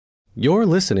You're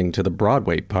listening to the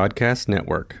Broadway Podcast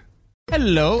Network.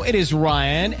 Hello, it is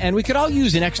Ryan, and we could all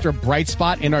use an extra bright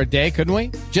spot in our day, couldn't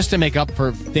we? Just to make up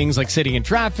for things like sitting in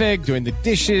traffic, doing the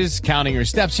dishes, counting your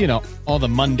steps, you know, all the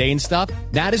mundane stuff.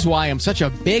 That is why I'm such a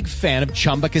big fan of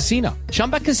Chumba Casino.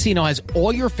 Chumba Casino has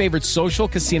all your favorite social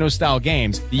casino-style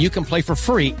games that you can play for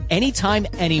free anytime,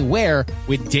 anywhere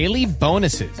with daily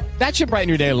bonuses. That should brighten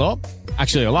your day a little.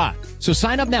 Actually, a lot. So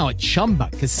sign up now at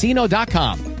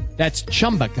ChumbaCasino.com. That's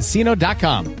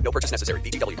ChumbaCasino.com. No purchase necessary.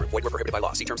 VGW Group. Void where prohibited by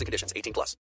law. See terms and conditions.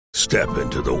 18+. Step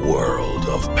into the world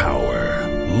of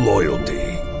power, loyalty,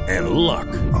 and luck.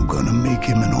 I'm gonna make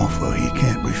him an offer he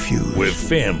can't refuse. With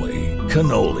family,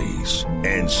 cannolis,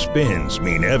 and spins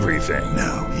mean everything.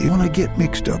 Now, you wanna get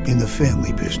mixed up in the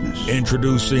family business.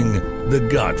 Introducing The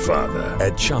Godfather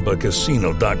at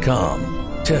ChumbaCasino.com.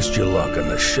 Test your luck in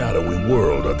the shadowy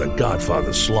world of The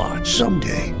Godfather slot.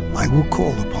 Someday, I will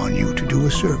call upon you to do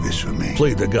a service for me.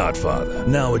 Play The Godfather,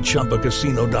 now at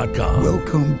ChumbaCasino.com.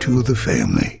 Welcome to the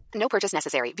family. No purchase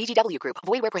necessary. VGW Group.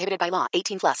 Void where prohibited by law.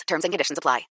 18+. Terms and conditions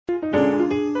apply.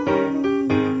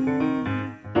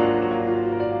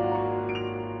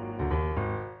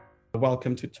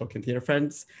 Welcome to Token Theater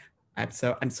Friends. I'm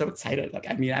so excited. Like,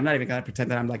 I mean, I'm not even gonna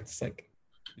pretend that I'm like this, like,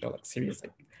 you know, like serious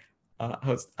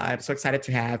host. I'm so excited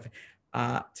to have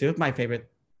two of my favorite,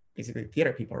 basically,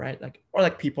 theater people, right? Like, or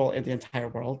like people in the entire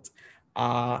world.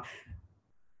 The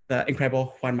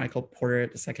incredible Juan Michael Porter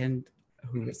II,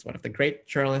 who is one of the great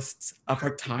journalists of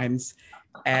our times,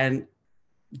 and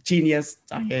genius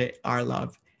Danye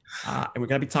Arlov. And we're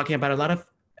gonna be talking about a lot of,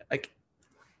 like,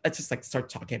 let's just like start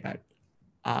talking about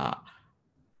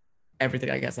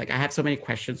everything, I guess. Like, I have so many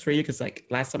questions for you because, like,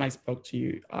 last time I spoke to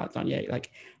you, Danye,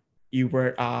 like, you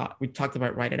were we talked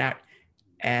about Write It Out,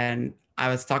 and I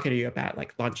was talking to you about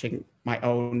like launching my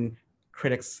own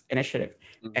critics initiative.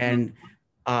 Mm-hmm. And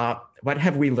what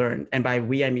have we learned? And by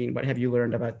we, I mean, what have you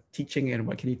learned about teaching, and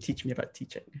what can you teach me about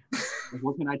teaching?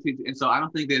 What can I teach? And so I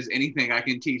don't think there's anything I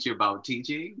can teach you about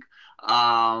teaching.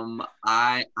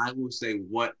 I will say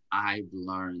what I've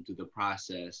learned through the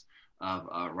process of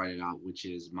Write It Out, which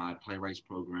is my playwrights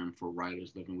program for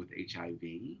writers living with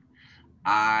HIV.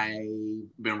 I've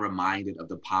been reminded of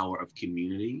the power of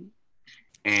community,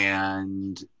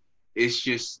 and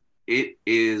it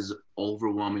is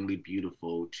overwhelmingly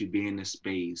beautiful to be in a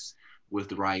space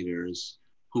with writers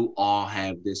who all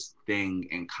have this thing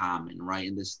in common, right?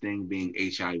 And this thing being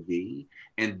HIV.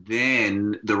 And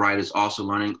then the writers also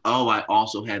learning, oh, I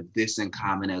also have this in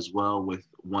common as well with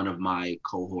one of my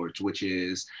cohorts, which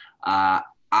is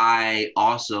I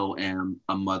also am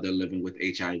a mother living with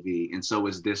HIV, and so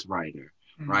is this writer,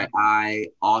 right? I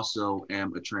also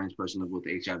am a trans person living with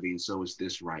HIV, and so is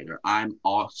this writer. I'm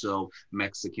also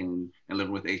Mexican and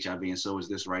living with HIV, and so is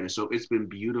this writer. So it's been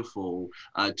beautiful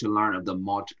to learn of the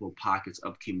multiple pockets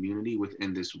of community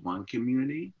within this one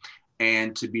community,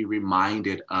 and to be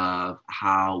reminded of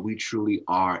how we truly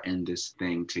are in this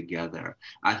thing together.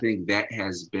 I think that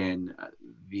has been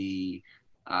the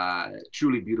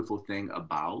truly beautiful thing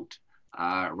about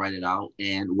Write It Out.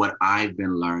 And what I've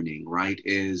been learning, right,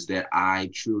 is that I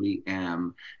truly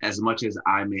am, as much as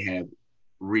I may have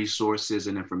resources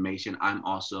and information, I'm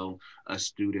also a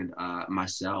student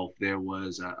myself. There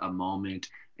was a moment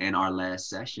in our last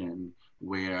session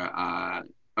where a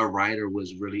writer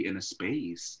was really in a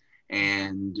space,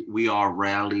 and we all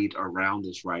rallied around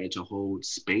this writer to hold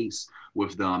space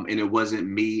with them. And it wasn't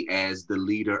me as the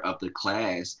leader of the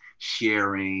class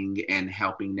sharing and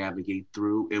helping navigate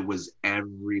through. It was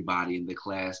everybody in the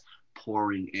class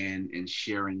pouring in and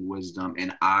sharing wisdom.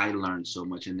 And I learned so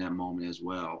much in that moment as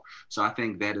well. So I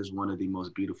think that is one of the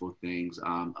most beautiful things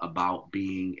about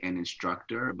being an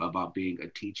instructor, about being a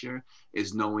teacher,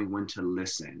 is knowing when to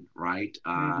listen, right?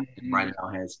 Write It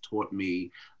Out has taught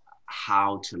me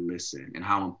how to listen and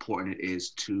how important it is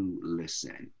to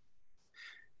listen.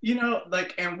 You know,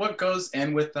 like, and what goes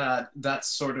in with that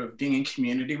sort of being in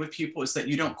community with people is that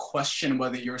you don't question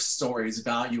whether your stories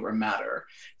value or matter.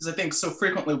 Because I think so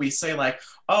frequently we say like,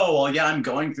 oh, well, yeah, I'm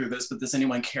going through this, but does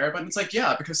anyone care about it? And it's like,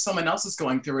 yeah, because someone else is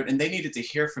going through it and they needed to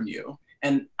hear from you.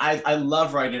 And I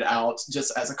love Write It Out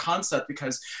just as a concept,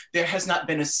 because there has not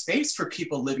been a space for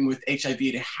people living with HIV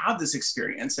to have this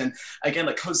experience. And again,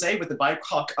 like Jose with the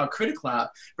BIPOC Critic Lab,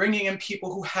 bringing in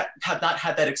people who have not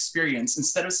had that experience.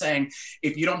 Instead of saying,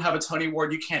 if you don't have a Tony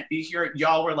Award, you can't be here,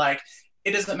 y'all were like,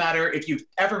 it doesn't matter if you've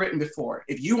ever written before.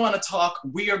 If you want to talk,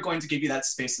 we are going to give you that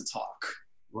space to talk.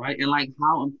 Right, and like,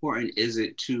 how important is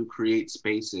it to create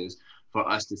spaces for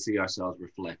us to see ourselves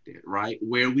reflected, right?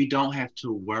 Where we don't have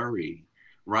to worry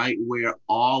right? Where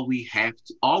all we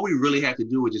really have to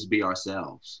do is just be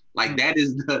ourselves. Like that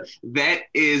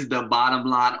is the bottom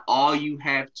line. All you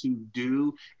have to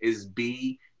do is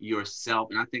be yourself.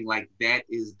 And I think like that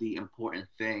is the important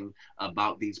thing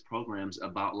about these programs,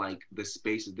 about like the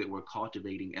spaces that we're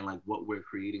cultivating and like what we're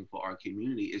creating for our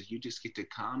community, is you just get to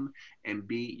come and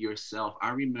be yourself. I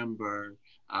remember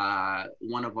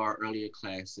one of our earlier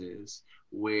classes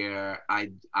where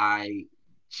I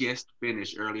just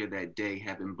finished earlier that day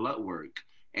having blood work.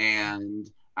 And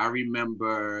I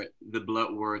remember the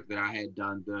blood work that I had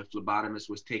done, the phlebotomist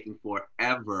was taking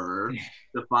forever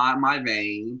to find my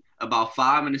vein. About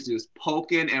 5 minutes, he was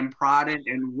poking and prodding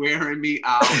and wearing me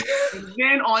out. And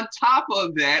then on top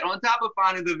of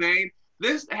finding the vein,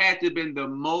 this had to have been the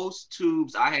most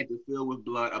tubes I had to fill with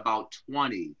blood, about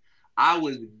 20. I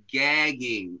was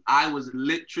gagging. I was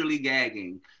literally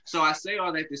gagging. So I say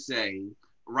all that to say,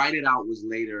 Write It Out was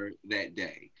later that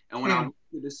day. And when I went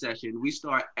to the session, we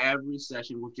start every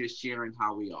session with just sharing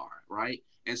how we are, right?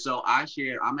 And so I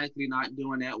shared, I'm actually not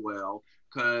doing that well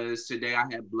because today I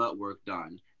had blood work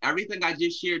done. Everything I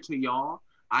just shared to y'all,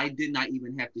 I did not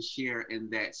even have to share in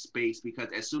that space, because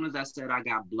as soon as I said I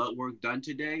got blood work done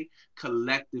today,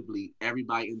 collectively,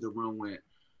 everybody in the room went,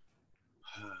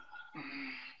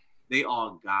 they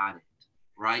all got it,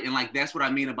 right? And like, that's what I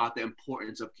mean about the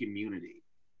importance of community.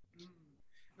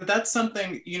 But that's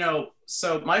something, you know,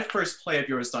 so my first play of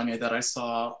yours, Danya, that I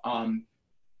saw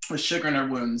was Sugar in Our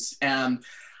Wounds. And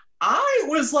I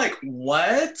was like,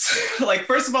 what? Like,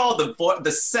 first of all,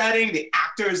 the setting, the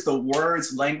actors, the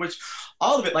words, language,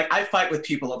 all of it. Like, I fight with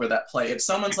people over that play. If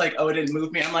someone's like, oh, it didn't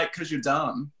move me, I'm like, because you're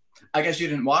dumb. I guess you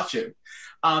didn't watch it.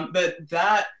 But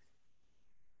that,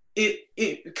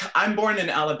 I'm born in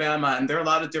Alabama, and there are a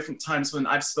lot of different times when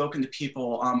I've spoken to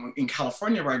people in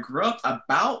California, where I grew up,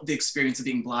 about the experience of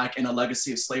being Black and a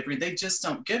legacy of slavery. They just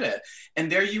don't get it. And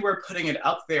there you were putting it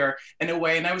up there in a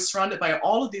way, and I was surrounded by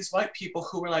all of these white people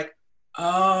who were like,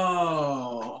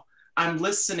 oh, I'm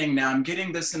listening now. I'm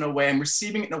getting this in a way, I'm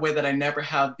receiving it in a way that I never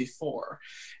have before.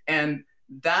 And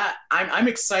that I'm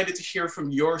excited to hear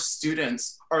from your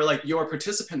students, or like your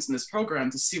participants in this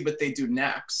program, to see what they do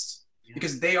next.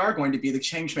 Because they are going to be the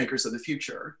change makers of the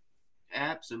future.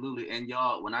 Absolutely. And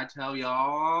y'all, when I tell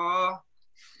y'all,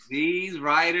 these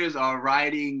writers are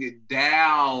writing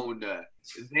down.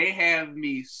 They have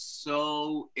me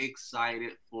so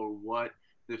excited for what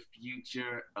the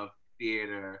future of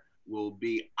theater will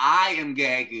be. I am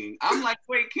gagging. I'm like,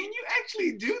 wait, can you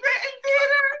actually do that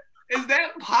in theater? Is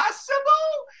that possible?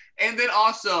 And then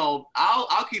also,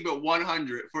 I'll keep it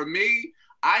 100. For me,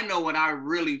 I know when I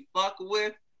really fuck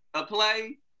with a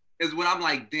play is when I'm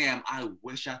like, damn, I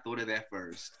wish I thought of that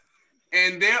first.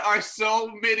 And there are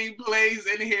so many plays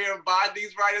in here by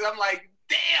these writers. I'm like,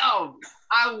 damn,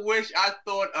 I wish I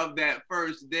thought of that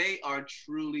first. They are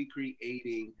truly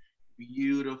creating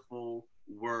beautiful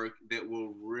work that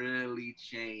will really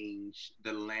change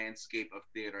the landscape of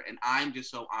theater. And I'm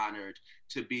just so honored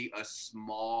to be a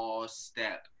small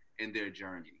step in their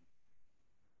journey.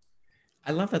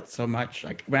 I love that so much.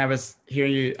 Like, when I was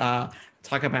hearing you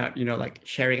talk about, you know, like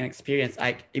sharing an experience,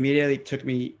 I immediately took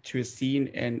me to a scene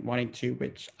in Wanting To,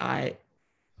 which I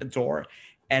adore.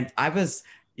 And I was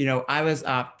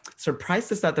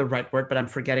surprised is not the right word, but I'm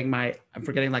forgetting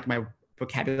like my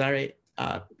vocabulary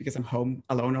because I'm home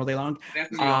alone all day long.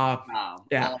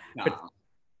 Yeah, but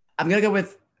I'm gonna go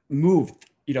with moved.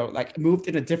 You know, like moved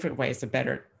in a different way is a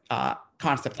better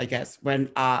concept, I guess.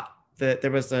 When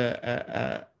there was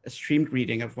a streamed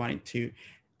reading of Wanting To,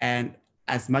 and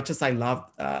as much as I loved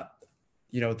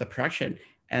the production,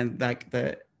 and like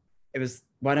it was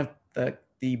one of the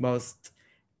most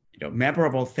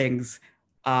memorable things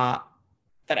that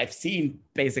I've seen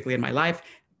basically in my life,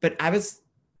 but I was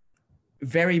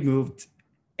very moved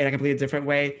in a completely different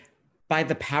way by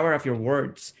the power of your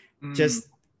words. Just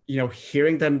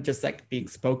hearing them just like being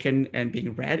spoken and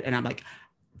being read, and I'm like,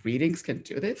 readings can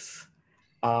do this.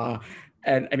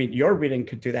 And I mean, your reading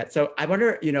could do that. So I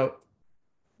wonder,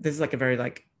 this is like a very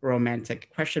like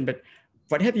romantic question, but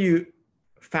what have you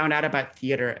found out about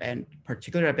theater, and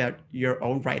particularly about your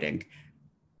own writing?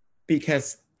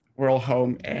 Because we're all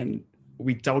home and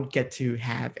we don't get to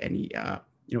have any,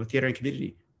 theater and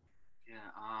community.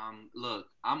 Yeah. Look,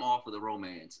 I'm all for the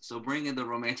romance. So bring in the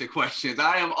romantic questions.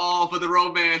 I am all for the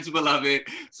romance, beloved.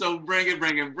 So bring it,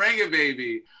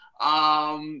 baby.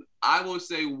 I will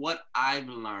say what I've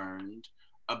learned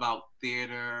about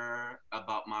theater,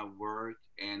 about my work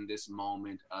in this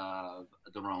moment of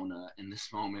the Rona, in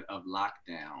this moment of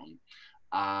lockdown,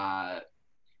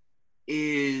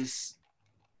 is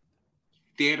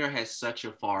theater has such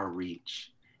a far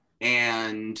reach.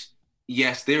 And,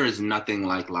 yes, there is nothing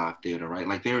like live theater, right?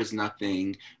 Like there is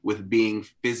nothing with being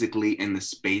physically in the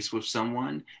space with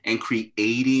someone and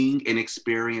creating an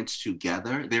experience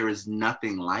together. There is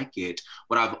nothing like it.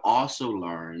 What I've also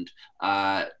learned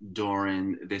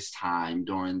during this time,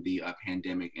 during the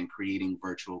pandemic and creating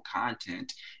virtual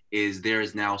content, is there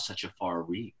is now such a far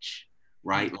reach,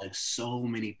 right? Like so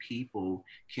many people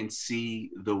can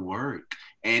see the work.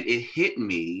 And it hit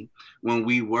me when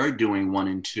we were doing 1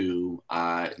 and 2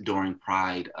 during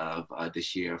Pride of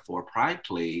this year for Pride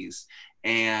Plays.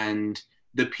 And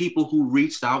the people who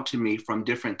reached out to me from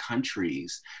different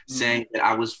countries saying that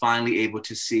I was finally able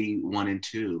to see 1 and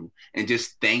 2 and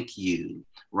just thank you,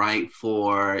 right,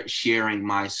 for sharing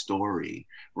my story,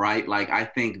 right? Like, I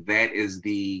think that is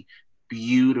the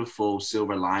beautiful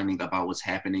silver lining about what's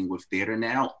happening with theater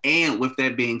now. And with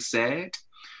that being said,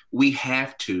 we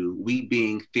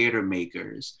being theater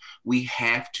makers, we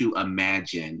have to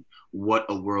imagine what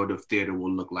a world of theater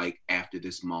will look like after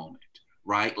this moment,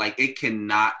 right? Like it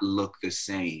cannot look the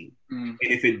same. And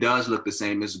if it does look the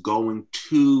same, it's going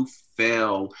to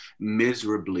fail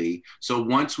miserably. So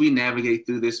once we navigate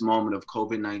through this moment of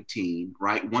COVID-19,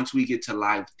 right? Once we get to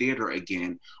live theater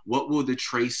again, what will the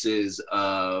traces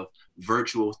of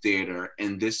virtual theater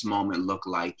in this moment look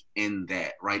like in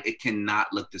that, right? It cannot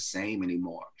look the same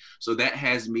anymore. So that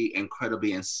has me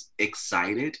incredibly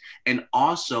excited. And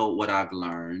also what I've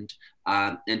learned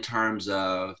in terms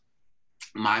of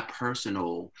my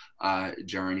personal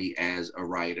journey as a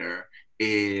writer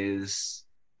is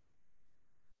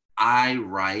I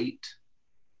write,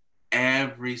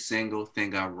 every single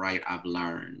thing I write, I've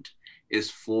learned is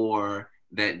for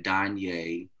that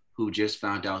Danye who just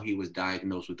found out he was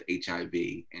diagnosed with HIV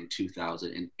in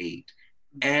 2008.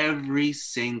 Every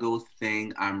single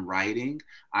thing I'm writing,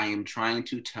 I am trying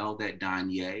to tell that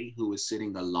Danye who is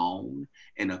sitting alone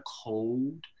in a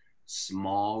cold,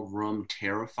 small room,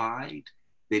 terrified,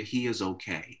 that he is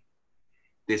okay,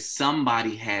 that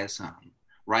somebody has him,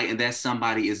 right? And that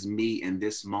somebody is me in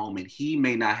this moment. He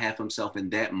may not have himself in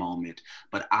that moment,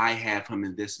 but I have him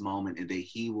in this moment and that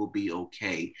he will be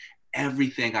okay.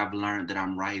 Everything I've learned that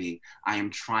I'm writing, I am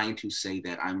trying to say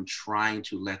that. I'm trying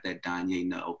to let that Danye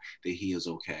know that he is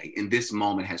okay. And this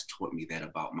moment has taught me that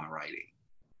about my writing.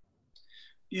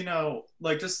 You know,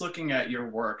 like just looking at your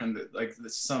work and like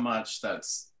there's so much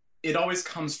it always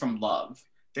comes from love.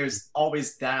 There's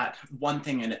always that one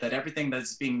thing in it, that everything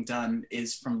that's being done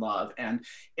is from love. And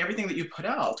everything that you put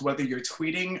out, whether you're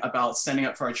tweeting about standing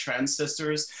up for our trans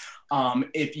sisters,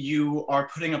 if you are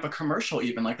putting up a commercial,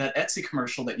 even like that Etsy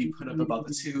commercial that you put up about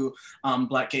the 2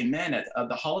 Black gay men at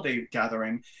the holiday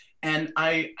gathering. And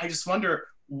I just wonder,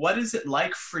 what is it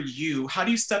like for you? How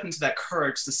do you step into that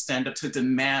courage to stand up to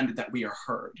demand that we are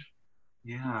heard?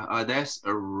 Yeah, that's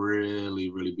a really,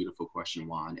 really beautiful question,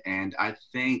 Juan. And I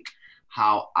think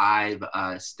how I've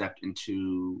stepped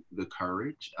into the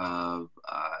courage of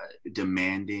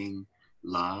demanding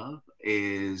love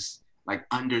is like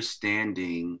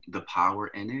understanding the power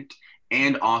in it,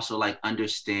 and also like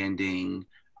understanding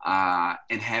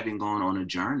and having gone on a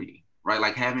journey, right?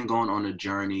 Like having gone on a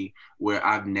journey where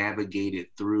I've navigated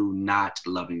through not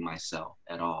loving myself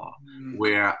at all,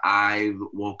 where I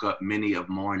woke up many of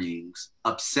mornings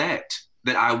upset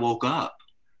that I woke up,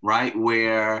 right?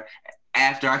 Where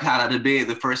after I got out of bed,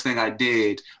 the first thing I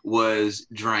did was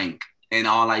drink. And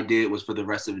all I did was for the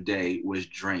rest of the day was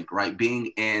drink, right? Being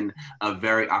in a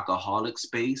very alcoholic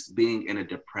space, being in a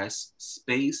depressed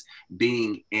space,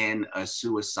 being in a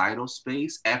suicidal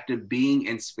space. After being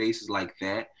in spaces like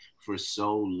that for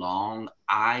so long,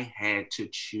 I had to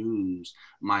choose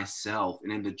myself.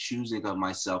 And in the choosing of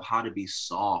myself, how to be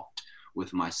soft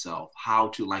with myself, how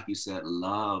to, like you said,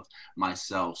 love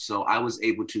myself. So I was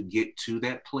able to get to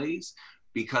that place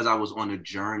because I was on a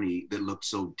journey that looked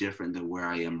so different than where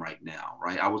I am right now,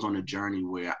 right? I was on a journey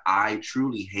where I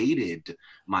truly hated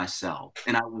myself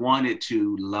and I wanted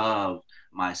to love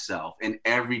myself. And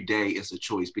every day is a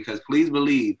choice, because please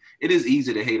believe it is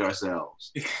easy to hate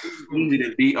ourselves. It's easy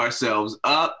to beat ourselves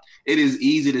up. It is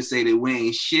easy to say that we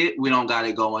ain't shit, we don't got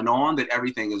it going on, that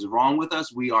everything is wrong with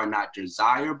us, we are not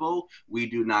desirable, we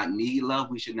do not need love,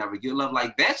 we should never get love.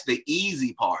 Like, that's the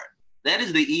easy part. That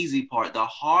is the easy part. The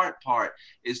hard part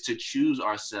is to choose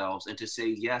ourselves and to say,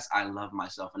 yes, I love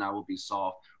myself and I will be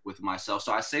soft with myself.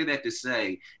 So I say that to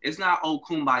say, it's not, oh,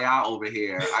 kumbaya over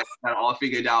here, I got it all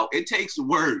figured out. It takes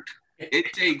work.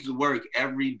 It takes work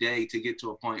every day to get to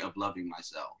a point of loving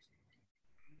myself.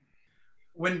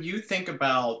 When you think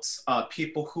about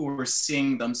people who are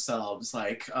seeing themselves,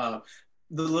 like the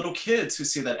little kids who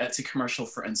see that Etsy commercial,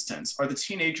 for instance, or the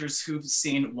teenagers who've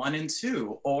seen 1 and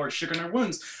 2 or Sugar in Our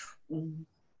Wounds,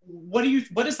 what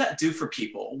does that do for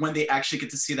people when they actually get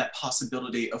to see that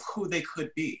possibility of who they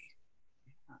could be?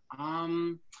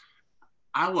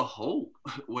 I will hope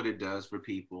what it does for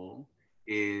people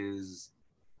is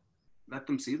let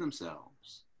them see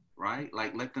themselves, right?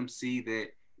 Like, let them see that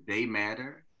they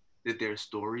matter, that their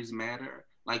stories matter.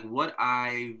 Like, what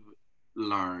I've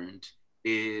learned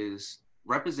is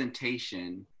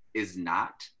representation is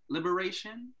not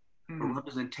liberation, but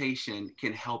representation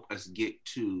can help us get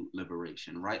to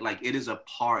liberation, right? Like, it is a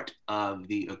part of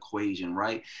the equation,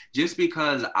 right? Just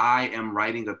because I am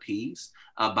writing a piece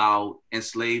about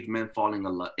enslaved men falling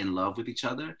in love with each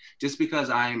other, just because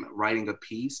I'm writing a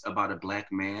piece about a Black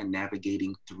man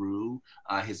navigating through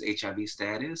his HIV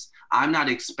status, I'm not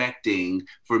expecting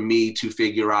for me to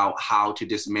figure out how to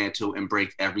dismantle and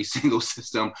break every single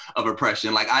system of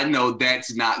oppression. Like, I know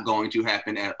that's not going to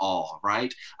happen at all,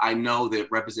 right? I know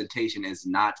that representation is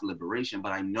not liberation,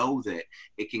 but I know that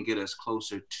it can get us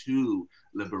closer to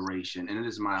liberation. And it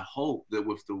is my hope that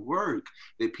with the work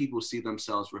that people see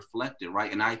themselves reflected,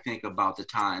 right? And I think about the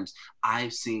times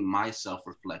I've seen myself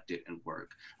reflected in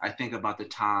work. I think about the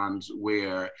times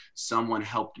where someone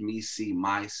helped me see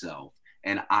myself,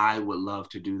 and I would love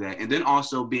to do that. And then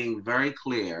also being very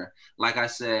clear, like I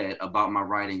said about my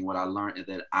writing, what I learned is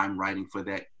that I'm writing for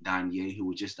that Danye who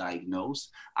was just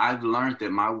diagnosed. I've learned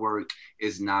that my work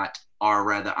is not, or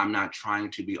rather, I'm not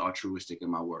trying to be altruistic in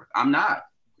my work. I'm not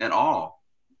at all.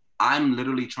 I'm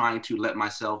literally trying to let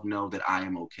myself know that I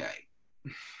am okay.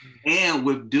 And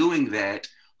with doing that,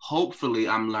 hopefully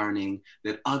I'm learning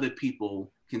that other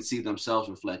people can see themselves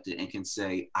reflected and can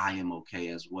say, I am okay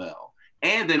as well.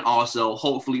 And then also,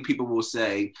 hopefully people will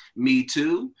say, me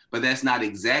too, but that's not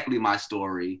exactly my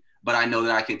story, but I know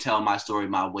that I can tell my story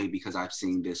my way because I've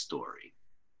seen this story.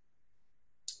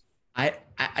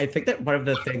 I think that one of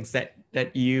the things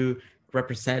that you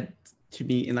represent to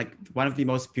me in like one of the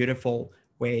most beautiful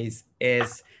ways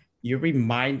is you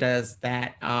remind us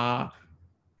that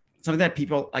something that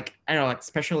people like, I don't know, like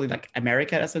especially like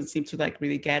America doesn't seem to like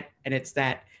really get, and it's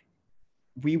that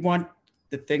we want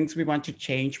the things we want to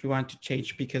change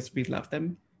because we love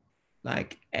them,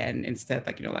 like, and instead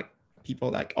like, you know, like people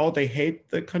like, oh, they hate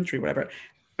the country, whatever.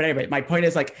 But anyway, my point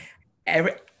is like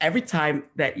every time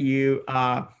that you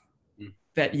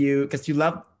because you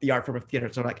love the art form of theater,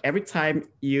 so like every time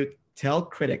you tell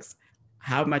critics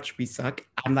how much we suck,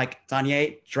 I'm like,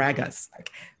 Danye, drag us,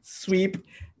 like sweep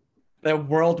the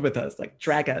world with us, like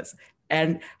drag us.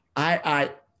 And I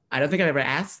don't think I've ever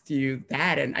asked you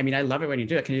that. And I mean, I love it when you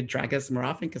do it. Can you drag us more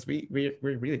often? Because we're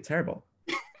really terrible.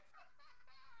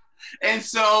 And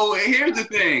so here's the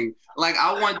thing, like,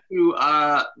 I want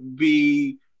to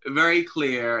be very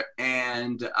clear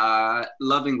and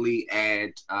lovingly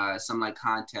add some like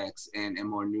context and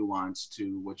more nuance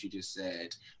to what you just said.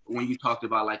 When you talked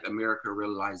about like America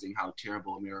realizing how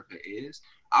terrible America is,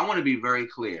 I want to be very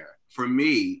clear. For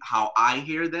me, how I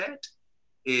hear that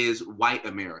is white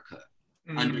America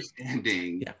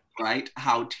understanding, right,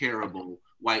 how terrible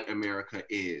white America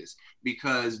is.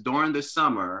 Because during the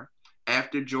summer,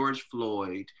 after George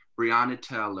Floyd, Breonna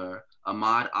Taylor,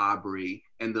 Ahmaud Arbery,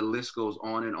 and the list goes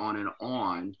on and on and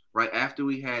on, right after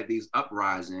we had these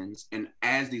uprisings, and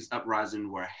as these uprisings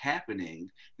were happening,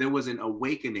 there was an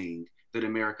awakening that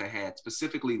America had,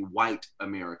 specifically white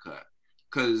America.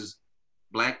 Because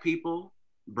Black people,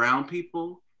 brown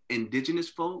people, indigenous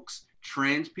folks,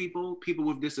 trans people, people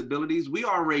with disabilities, we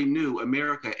already knew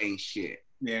America ain't shit.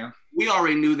 Yeah. We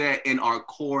already knew that in our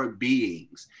core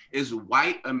beings. Is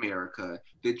white America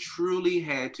that truly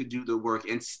had to do the work,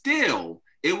 and still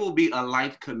it will be a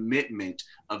life commitment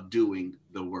of doing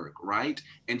the work, right?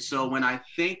 And so when I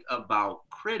think about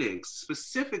critics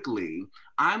specifically,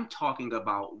 I'm talking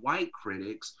about white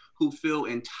critics who feel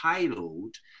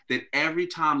entitled that every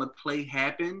time a play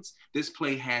happens, this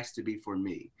play has to be for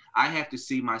me. I have to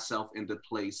see myself in the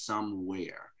play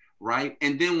somewhere, right?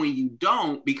 And then when you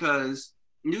don't, because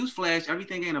newsflash,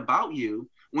 everything ain't about you.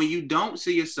 When you don't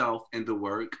see yourself in the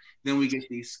work, then we get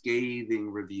these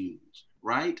scathing reviews,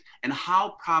 right? And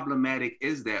how problematic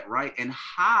is that, right? And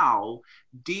how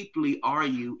deeply are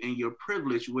you in your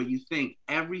privilege where you think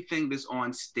everything that's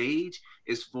on stage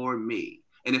is for me?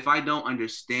 And if I don't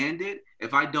understand it,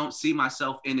 if I don't see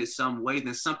myself in it some way,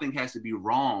 then something has to be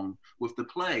wrong with the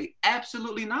play.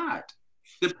 Absolutely not.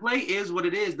 The play is what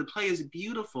it is. The play is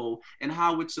beautiful and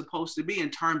how it's supposed to be in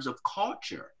terms of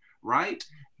culture, right?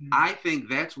 I think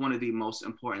that's one of the most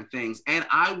important things. And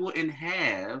I wouldn't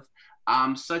have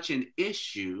such an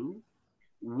issue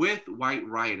with white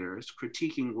writers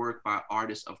critiquing work by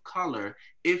artists of color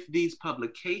if these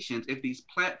publications, if these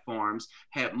platforms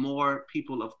had more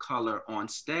people of color on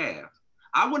staff.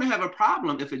 I wouldn't have a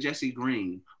problem if a Jesse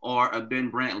Green or a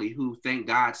Ben Brantley, who thank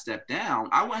God stepped down,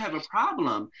 I wouldn't have a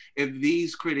problem if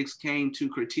these critics came to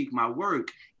critique my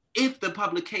work if the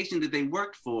publication that they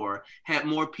worked for had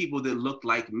more people that looked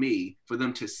like me for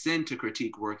them to send to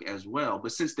critique work as well.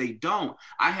 But since they don't,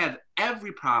 I have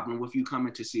every problem with you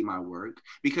coming to see my work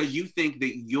because you think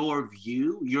that your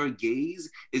view, your gaze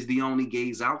is the only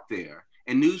gaze out there.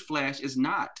 And newsflash is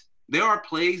not. There are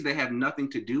plays that have nothing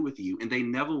to do with you, and they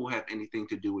never will have anything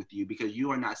to do with you because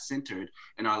you are not centered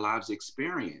in our lives'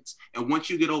 experience. And once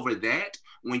you get over that,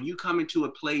 when you come into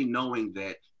a play knowing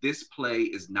that this play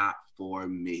is not for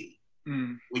me,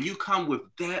 when you come with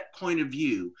that point of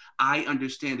view, I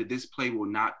understand that this play will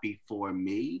not be for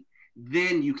me,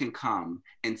 then you can come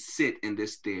and sit in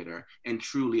this theater and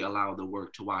truly allow the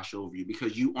work to wash over you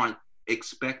because you aren't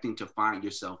expecting to find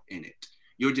yourself in it.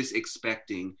 You're just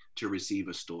expecting to receive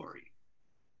a story.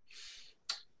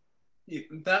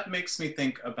 That makes me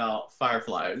think about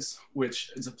Fireflies,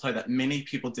 which is a play that many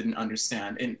people didn't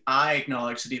understand. And I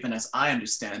acknowledge that even as I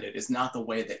understand it, is not the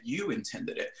way that you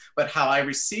intended it. But how I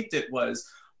received it was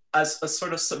as a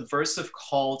sort of subversive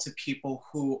call to people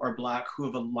who are Black,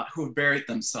 who have buried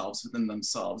themselves within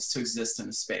themselves to exist in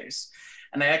a space.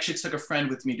 And I actually took a friend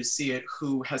with me to see it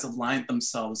who has aligned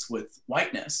themselves with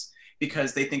whiteness,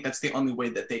 because they think that's the only way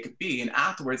that they could be. And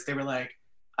afterwards they were like,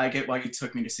 I get why you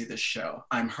took me to see this show.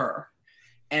 I'm her.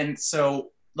 And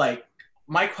so like,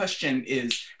 my question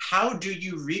is, how do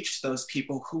you reach those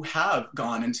people who have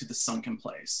gone into the sunken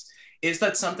place? Is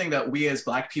that something that we as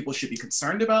Black people should be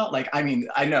concerned about? Like, I mean,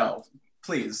 I know,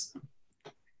 please.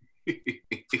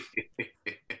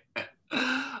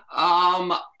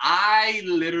 I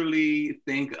literally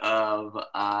think of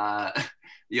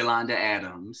Yolanda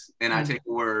Adams, and I take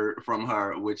a word from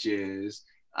her, which is,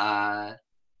 the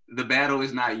battle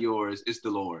is not yours, it's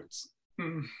the Lord's.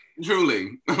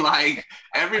 Truly, like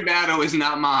every battle is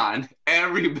not mine.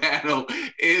 Every battle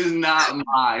is not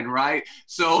mine, right?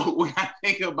 So when I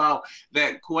think about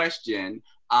that question,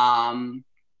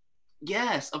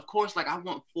 yes, of course, like I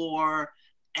want for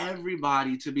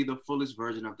everybody to be the fullest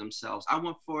version of themselves. I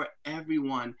want for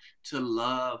everyone to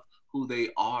love who they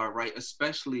are, right?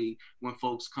 Especially when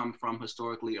folks come from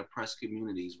historically oppressed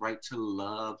communities, right? To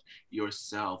love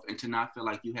yourself and to not feel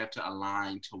like you have to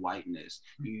align to whiteness.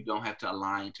 You don't have to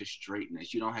align to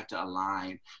straightness. You don't have to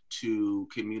align to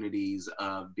communities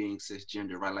of being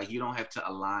cisgender, right? Like you don't have to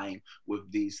align with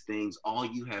these things. All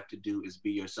you have to do is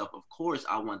be yourself. Of course,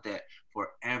 I want that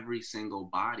for every single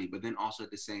body, but then also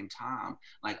at the same time,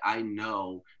 like I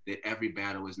know that every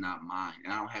battle is not mine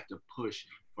and I don't have to push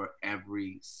for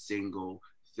every single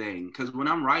thing. Because when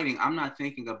I'm writing, I'm not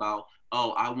thinking about,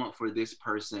 oh, I want for this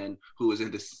person who is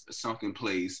in this sunken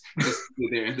place,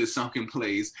 they're in this sunken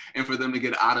place, and for them to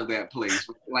get out of that place.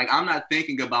 Like, I'm not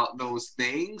thinking about those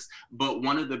things, but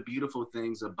one of the beautiful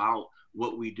things about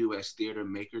what we do as theater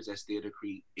makers, as theater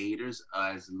creators,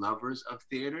 as lovers of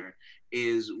theater,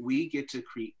 is we get to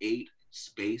create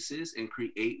spaces and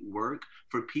create work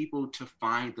for people to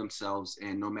find themselves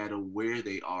in, no matter where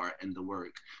they are in the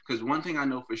work. Because one thing I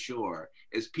know for sure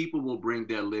is people will bring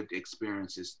their lived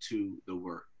experiences to the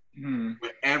work.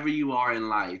 Wherever you are in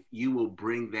life, you will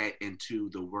bring that into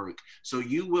the work. So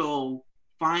you will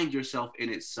find yourself in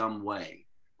it some way,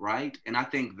 right? And I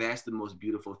think that's the most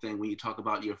beautiful thing. When you talk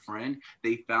about your friend,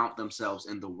 they found themselves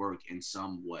in the work in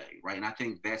some way, right? And I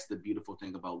think that's the beautiful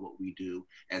thing about what we do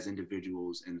as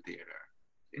individuals in theater,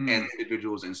 as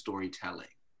individuals in storytelling.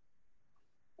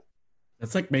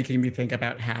 That's like making me think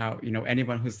about how, you know,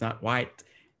 anyone who's not white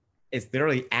is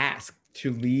literally asked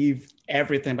to leave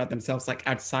everything about themselves, like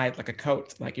outside, like a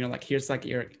coat, like, you know, like here's like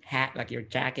your hat, like your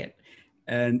jacket.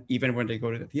 And even when they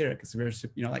go to the theater, because we're,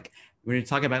 you know, like when you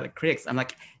talk about like critics, I'm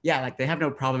like, yeah, like they have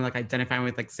no problem like identifying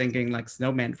with like singing like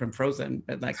Snowman from Frozen,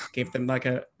 but like give them like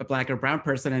a Black or brown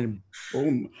person and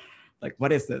boom, like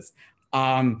what is this?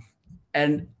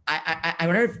 And I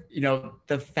wonder if, you know,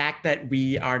 the fact that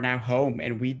we are now home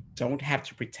and we don't have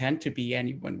to pretend to be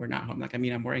anyone we're not home. Like, I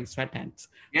mean, I'm wearing sweatpants.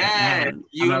 Yeah,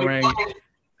 right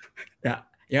now.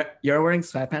 Yeah, you're wearing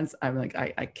sweatpants. I'm like,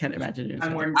 I can't imagine you.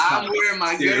 I'm wearing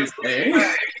my good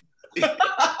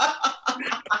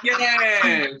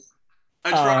yes. A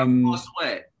tropical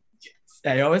sweat.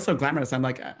 Yeah, you're always so glamorous. I'm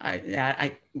like,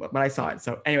 but I saw it.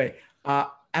 So anyway, I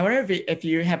wonder if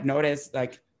you have noticed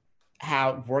like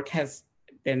how work has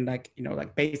been like, you know,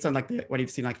 like based on like what you've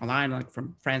seen like online, like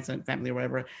from friends and family or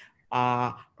whatever,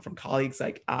 from colleagues,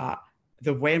 like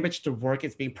the way in which the work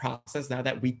is being processed now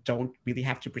that we don't really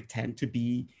have to pretend to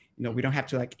be, you know, we don't have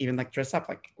to like even like dress up,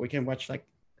 like we can watch like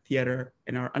theater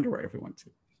in our underwear if we want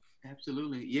to.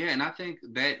 Absolutely. Yeah. And I think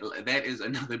that that is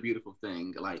another beautiful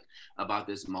thing, like, about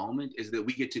this moment, is that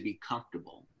we get to be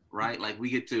comfortable, right? Like, we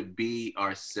get to be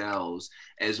ourselves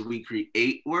as we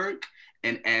create work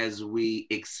and as we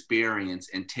experience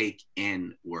and take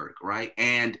in work, right?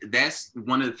 And that's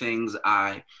one of the things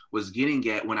I was getting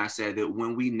at when I said that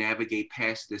when we navigate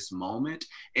past this moment,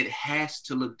 it has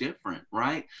to look different,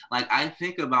 right? Like, I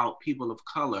think about people of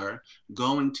color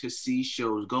going to see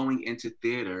shows, going into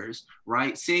theaters,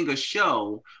 right? Seeing a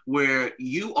show where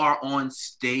you are on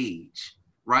stage,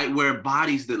 right? Where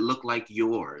bodies that look like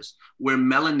yours, where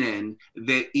melanin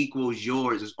that equals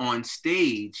yours is on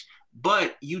stage,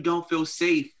 but you don't feel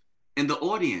safe in the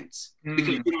audience because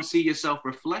you don't see yourself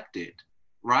reflected,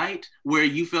 right? Where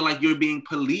you feel like you're being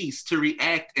policed to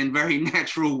react in very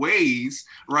natural ways,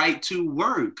 right, to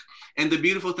work. And the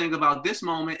beautiful thing about this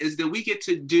moment is that we get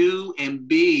to do and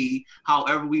be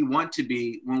however we want to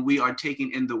be when we are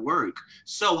taking in the work.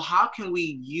 So how can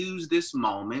we use this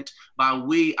moment? By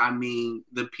we, I mean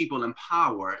the people in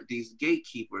power, these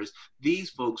gatekeepers, these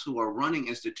folks who are running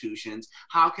institutions.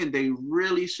 How can they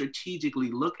really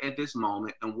strategically look at this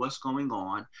moment and what's going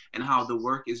on, and how the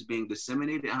work is being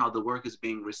disseminated, and how the work is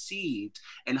being received,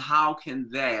 and how can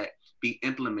that be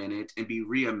implemented and be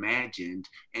reimagined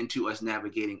into us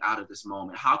navigating out of this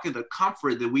moment? How can the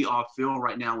comfort that we all feel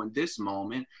right now in this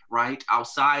moment, right,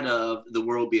 outside of the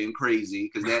world being crazy,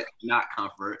 because that's not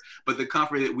comfort, but the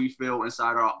comfort that we feel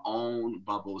inside our own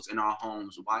bubbles in our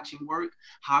homes watching work,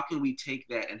 how can we take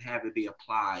that and have it be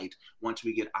applied once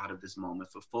we get out of this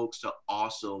moment, for folks to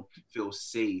also feel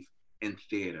safe in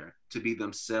theater, to be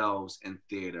themselves in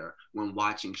theater when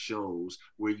watching shows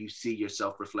where you see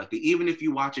yourself reflected? Even if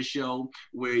you watch a show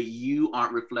where you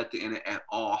aren't reflected in it at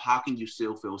all, how can you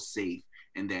still feel safe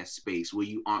in that space where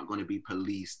you aren't going to be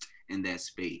policed in that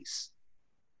space?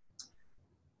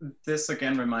 This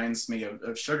again reminds me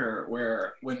of Sugar,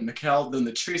 where when then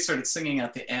the tree started singing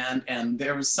at the end, and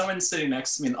there was someone sitting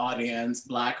next to me in the audience,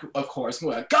 Black, of course, who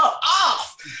went, "Go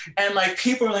off!" And like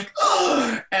people were like,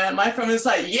 "Oh!" And my friend was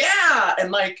like, "Yeah!"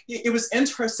 And like it was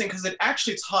interesting because it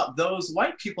actually taught those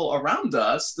white people around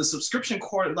us, the subscription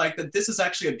core, like that this is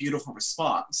actually a beautiful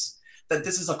response, that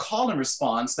this is a call and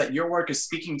response, that your work is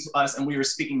speaking to us and we are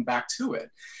speaking back to it.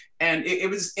 And it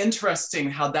was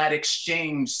interesting how that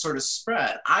exchange sort of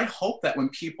spread. I hope that when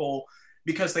people,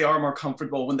 because they are more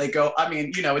comfortable when they go, I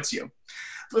mean, you know, it's you.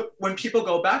 But when people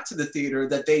go back to the theater,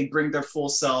 that they bring their full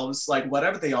selves, like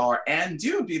whatever they are, and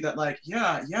do be that like,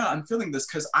 yeah, I'm feeling this,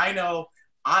 because I know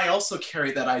I also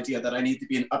carry that idea that I need to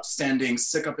be an upstanding,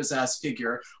 sick up his ass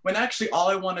figure, when actually all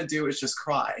I want to do is just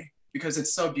cry, because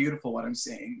it's so beautiful what I'm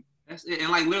seeing. That's it. And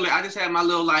like literally, I just had my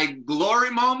little like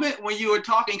glory moment when you were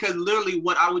talking, because literally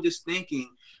what I was just thinking,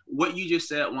 what you just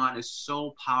said, Juan, is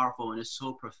so powerful and it's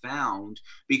so profound,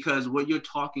 because what you're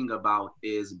talking about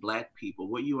is Black people.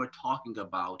 What you are talking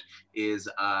about is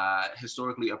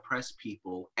historically oppressed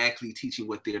people actually teaching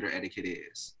what theater etiquette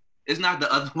is. It's not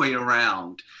the other way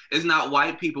around. It's not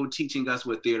white people teaching us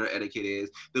what theater etiquette is,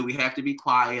 that we have to be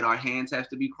quiet, our hands have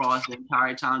to be crossed the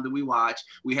entire time that we watch,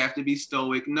 we have to be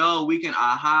stoic. No, we can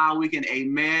we can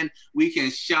amen, we can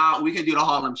shout, we can do the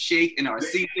Harlem Shake in our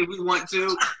seat if we want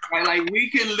to. Right? Like we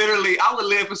can literally, I would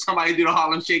live for somebody to do the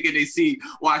Harlem Shake in their seat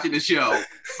watching the show.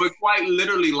 But quite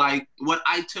literally, like what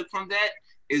I took from that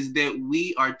is that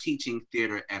we are teaching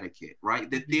theater etiquette,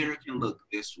 right? The theater can look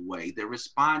this way. The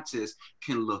responses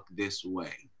can look this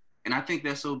way. And I think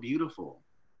that's so beautiful.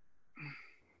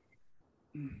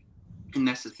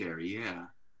 Necessary, yeah.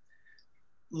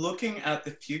 Looking at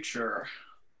the future,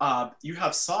 you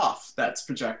have SOF that's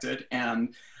projected,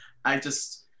 and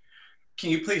can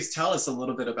you please tell us a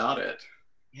little bit about it?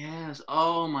 Yes,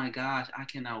 oh my gosh, I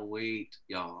cannot wait,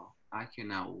 y'all. I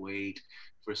cannot wait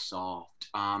for Soft.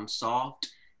 Soft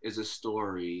is a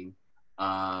story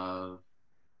of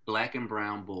Black and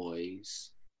brown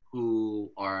boys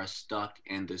who are stuck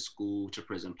in the school to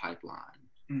prison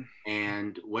pipeline.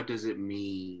 And what does it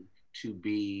mean to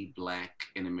be Black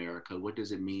in America? What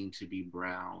does it mean to be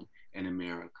brown in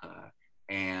America?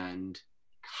 And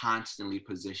constantly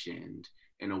positioned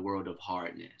in a world of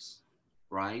hardness,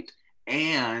 right?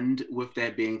 And with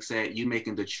that being said, you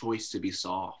making the choice to be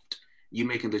soft. You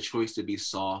making the choice to be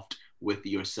soft with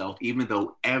yourself, even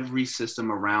though every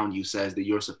system around you says that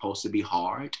you're supposed to be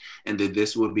hard and that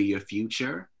this will be your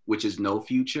future, which is no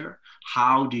future.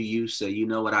 How do you say, you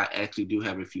know what, I actually do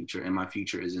have a future and my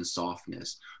future is in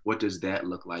softness? What does that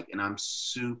look like? And I'm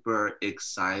super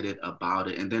excited about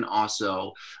it. And then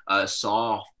also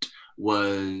Soft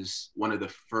was one of the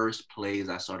first plays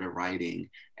I started writing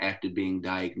after being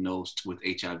diagnosed with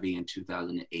HIV in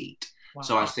 2008. Wow.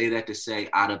 So I say that to say,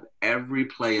 out of every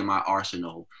play in my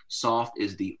arsenal, Soft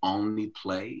is the only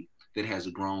play that has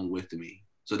grown with me.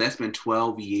 So that's been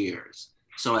 12 years.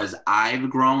 So as I've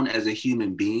grown as a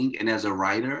human being and as a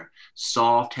writer,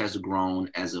 Soft has grown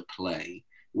as a play,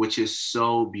 which is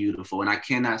so beautiful. And I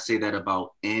cannot say that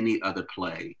about any other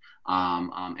play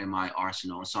in my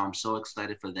arsenal. And so I'm so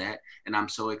excited for that. And I'm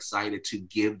so excited to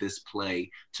give this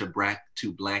play to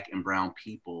Black and brown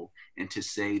people, and to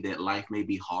say that life may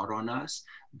be hard on us,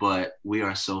 but we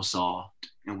are so soft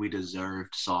and we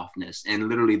deserved softness. And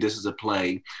literally, this is a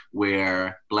play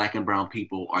where Black and brown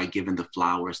people are given the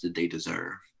flowers that they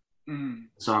deserve.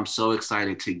 So I'm so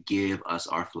excited to give us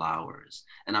our flowers.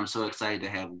 And I'm so excited to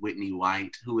have Whitney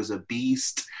White, who is a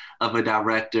beast of a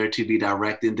director, to be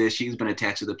directing this. She's been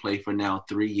attached to the play for now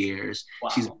 3 years.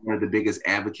 Wow. She's one of the biggest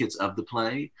advocates of the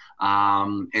play.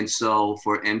 And so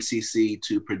for MCC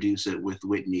to produce it with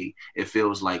Whitney, it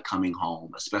feels like coming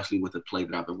home, especially with a play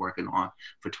that I've been working on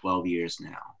for 12 years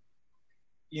now.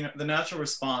 You know, the natural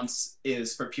response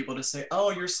is for people to say,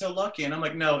 oh, you're so lucky. And I'm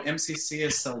like, no, MCC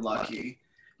is so lucky.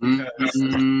 Because,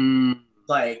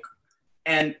 like,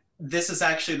 and this is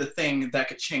actually the thing that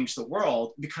could change the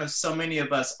world, because so many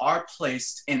of us are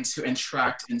placed into and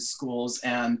tracked in schools.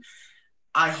 And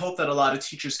I hope that a lot of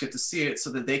teachers get to see it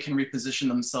so that they can reposition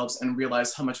themselves and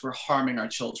realize how much we're harming our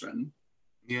children.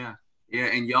 Yeah.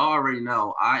 And y'all already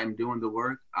know I am doing the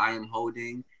work. I am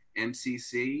holding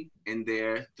MCC and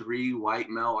their 3 white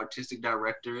male artistic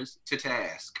directors to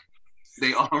task.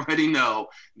 They already know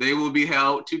they will be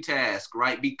held to task,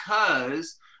 right?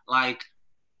 Because, like,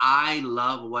 I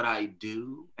love what I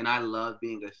do, and I love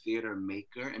being a theater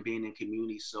maker and being in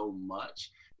community so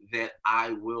much that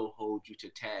I will hold you to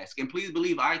task. And please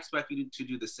believe, I expect you to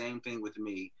do the same thing with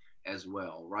me as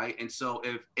well, right? And so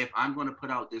if I'm going to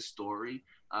put out this story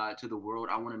to the world,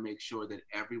 I want to make sure that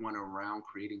everyone around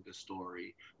creating the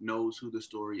story knows who the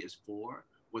story is for,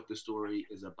 what the story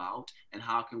is about, and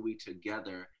how can we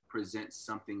together present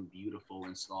something beautiful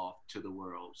and soft to the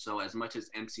world. So as much as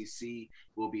MCC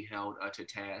will be held to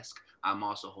task, I'm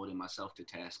also holding myself to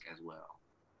task as well.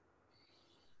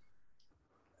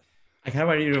 I kind of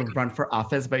want you to run for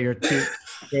office, but you're too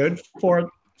good for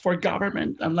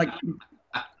government. I'm like,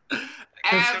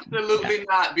 absolutely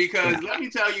not, because let me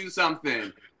tell you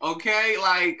something, okay?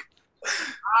 Like,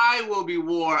 I will be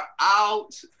wore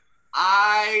out.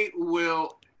 I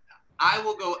will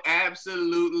go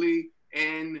absolutely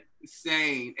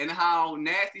insane. And how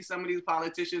nasty some of these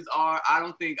politicians are, I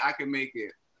don't think I can make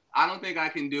it. I don't think I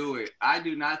can do it. I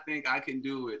do not think I can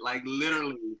do it. Like,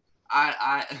 literally,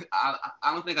 I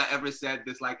don't think I ever said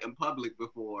this, like, in public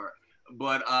before,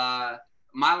 but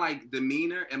my, like,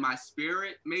 demeanor and my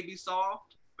spirit may be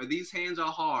soft, but these hands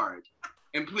are hard.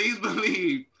 And please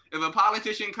believe, if a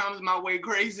politician comes my way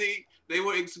crazy, they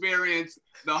will experience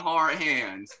the hard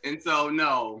hands. And so,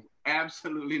 no,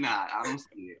 absolutely not. I don't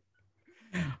see it.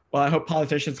 Well, I hope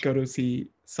politicians go to see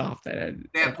Soft and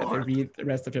they read the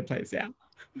rest of your plays. Yeah.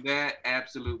 That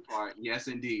absolute part. Yes,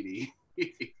 indeedy.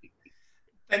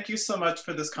 Thank you so much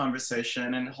for this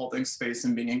conversation and holding space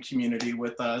and being in community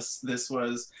with us.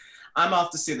 I'm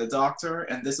off to see the doctor,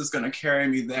 and this is going to carry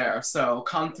me there. So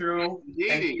come through. Indeedy.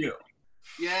 Thank you.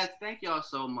 Yeah, thank y'all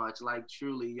so much. Like,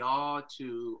 truly, y'all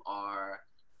two are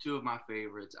 2 of my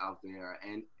favorites out there.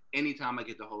 And anytime I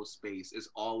get to hold space, it's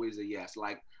always a yes.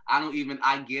 Like, I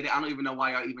get it. I don't even know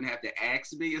why y'all even have to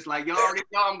ask me. It's like, y'all already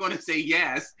know I'm going to say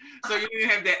yes. So you didn't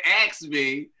have to ask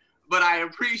me, but I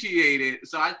appreciate it.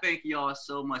 So I thank y'all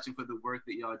so much, and for the work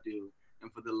that y'all do,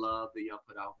 and for the love that y'all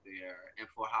put out there, and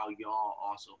for how y'all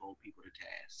also hold people to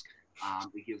task.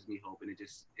 It gives me hope, and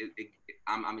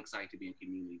I'm excited to be in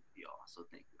community with y'all. So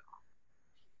thank y'all.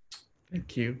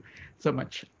 Thank you so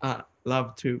much.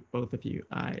 Love to both of you.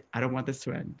 I don't want this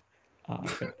to end.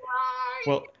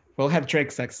 We'll have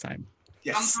drinks next time.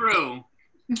 Yes. Come through.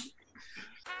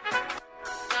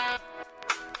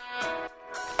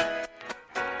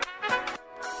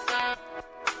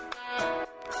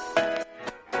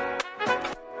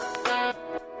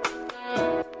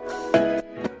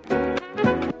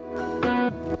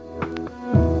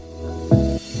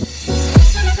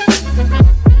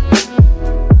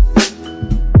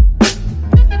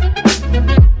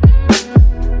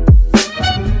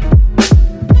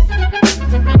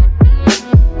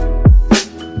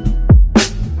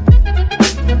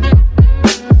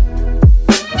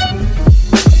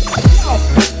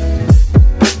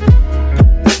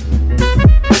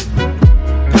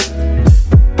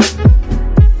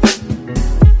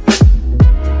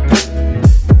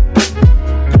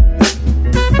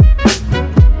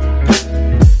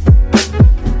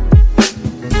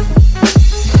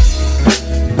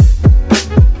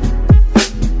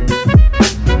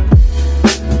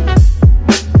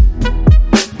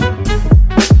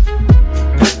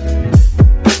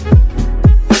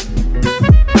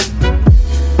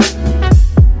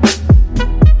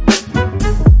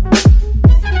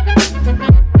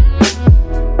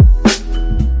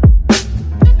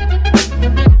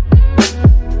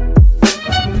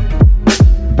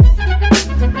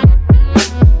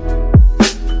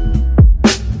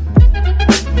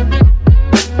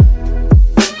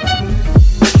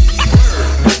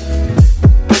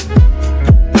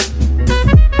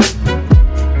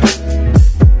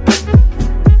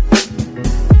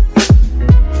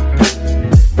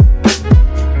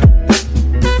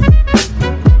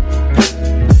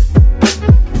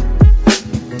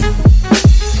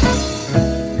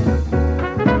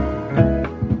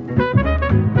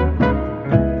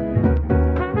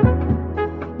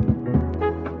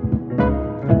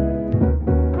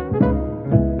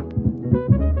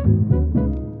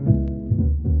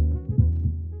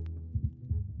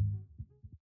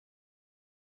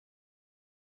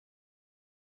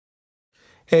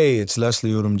 Hey, it's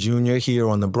Leslie Odom Jr. here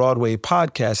on the Broadway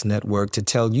Podcast Network to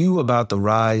tell you about the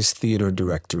Rise Theater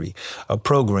Directory, a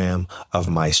program of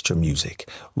Maestra Music.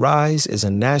 Rise is a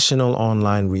national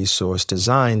online resource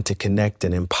designed to connect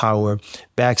and empower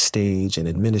backstage and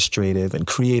administrative and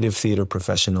creative theater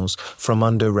professionals from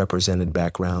underrepresented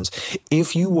backgrounds.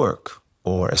 If you work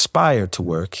or aspire to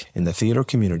work in the theater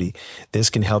community,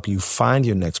 this can help you find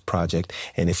your next project.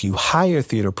 And if you hire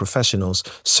theater professionals,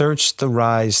 search the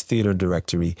Rise Theater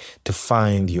Directory to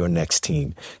find your next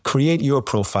team. Create your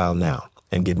profile now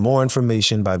and get more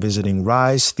information by visiting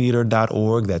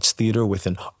risetheater.org. That's theater with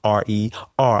an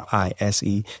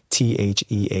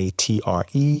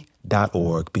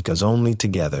risetheatre.org, because only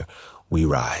together we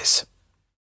rise.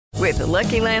 With the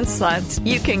Lucky Land Slots,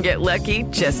 you can get lucky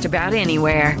just about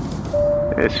anywhere.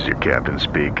 This is your captain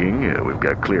speaking. We've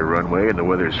got clear runway and the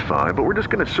weather's fine, but we're just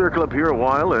going to circle up here a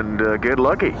while and get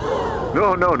lucky.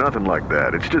 No, nothing like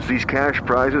that. It's just these cash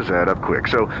prizes add up quick.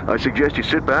 So I suggest you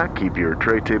sit back, keep your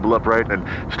tray table upright, and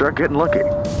start getting lucky.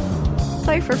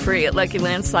 Play for free at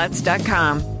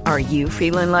LuckyLandSlots.com. Are you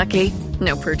feeling lucky?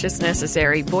 No purchase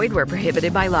necessary. Void where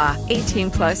prohibited by law.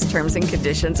 18+ terms and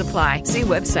conditions apply. See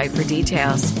website for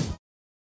details.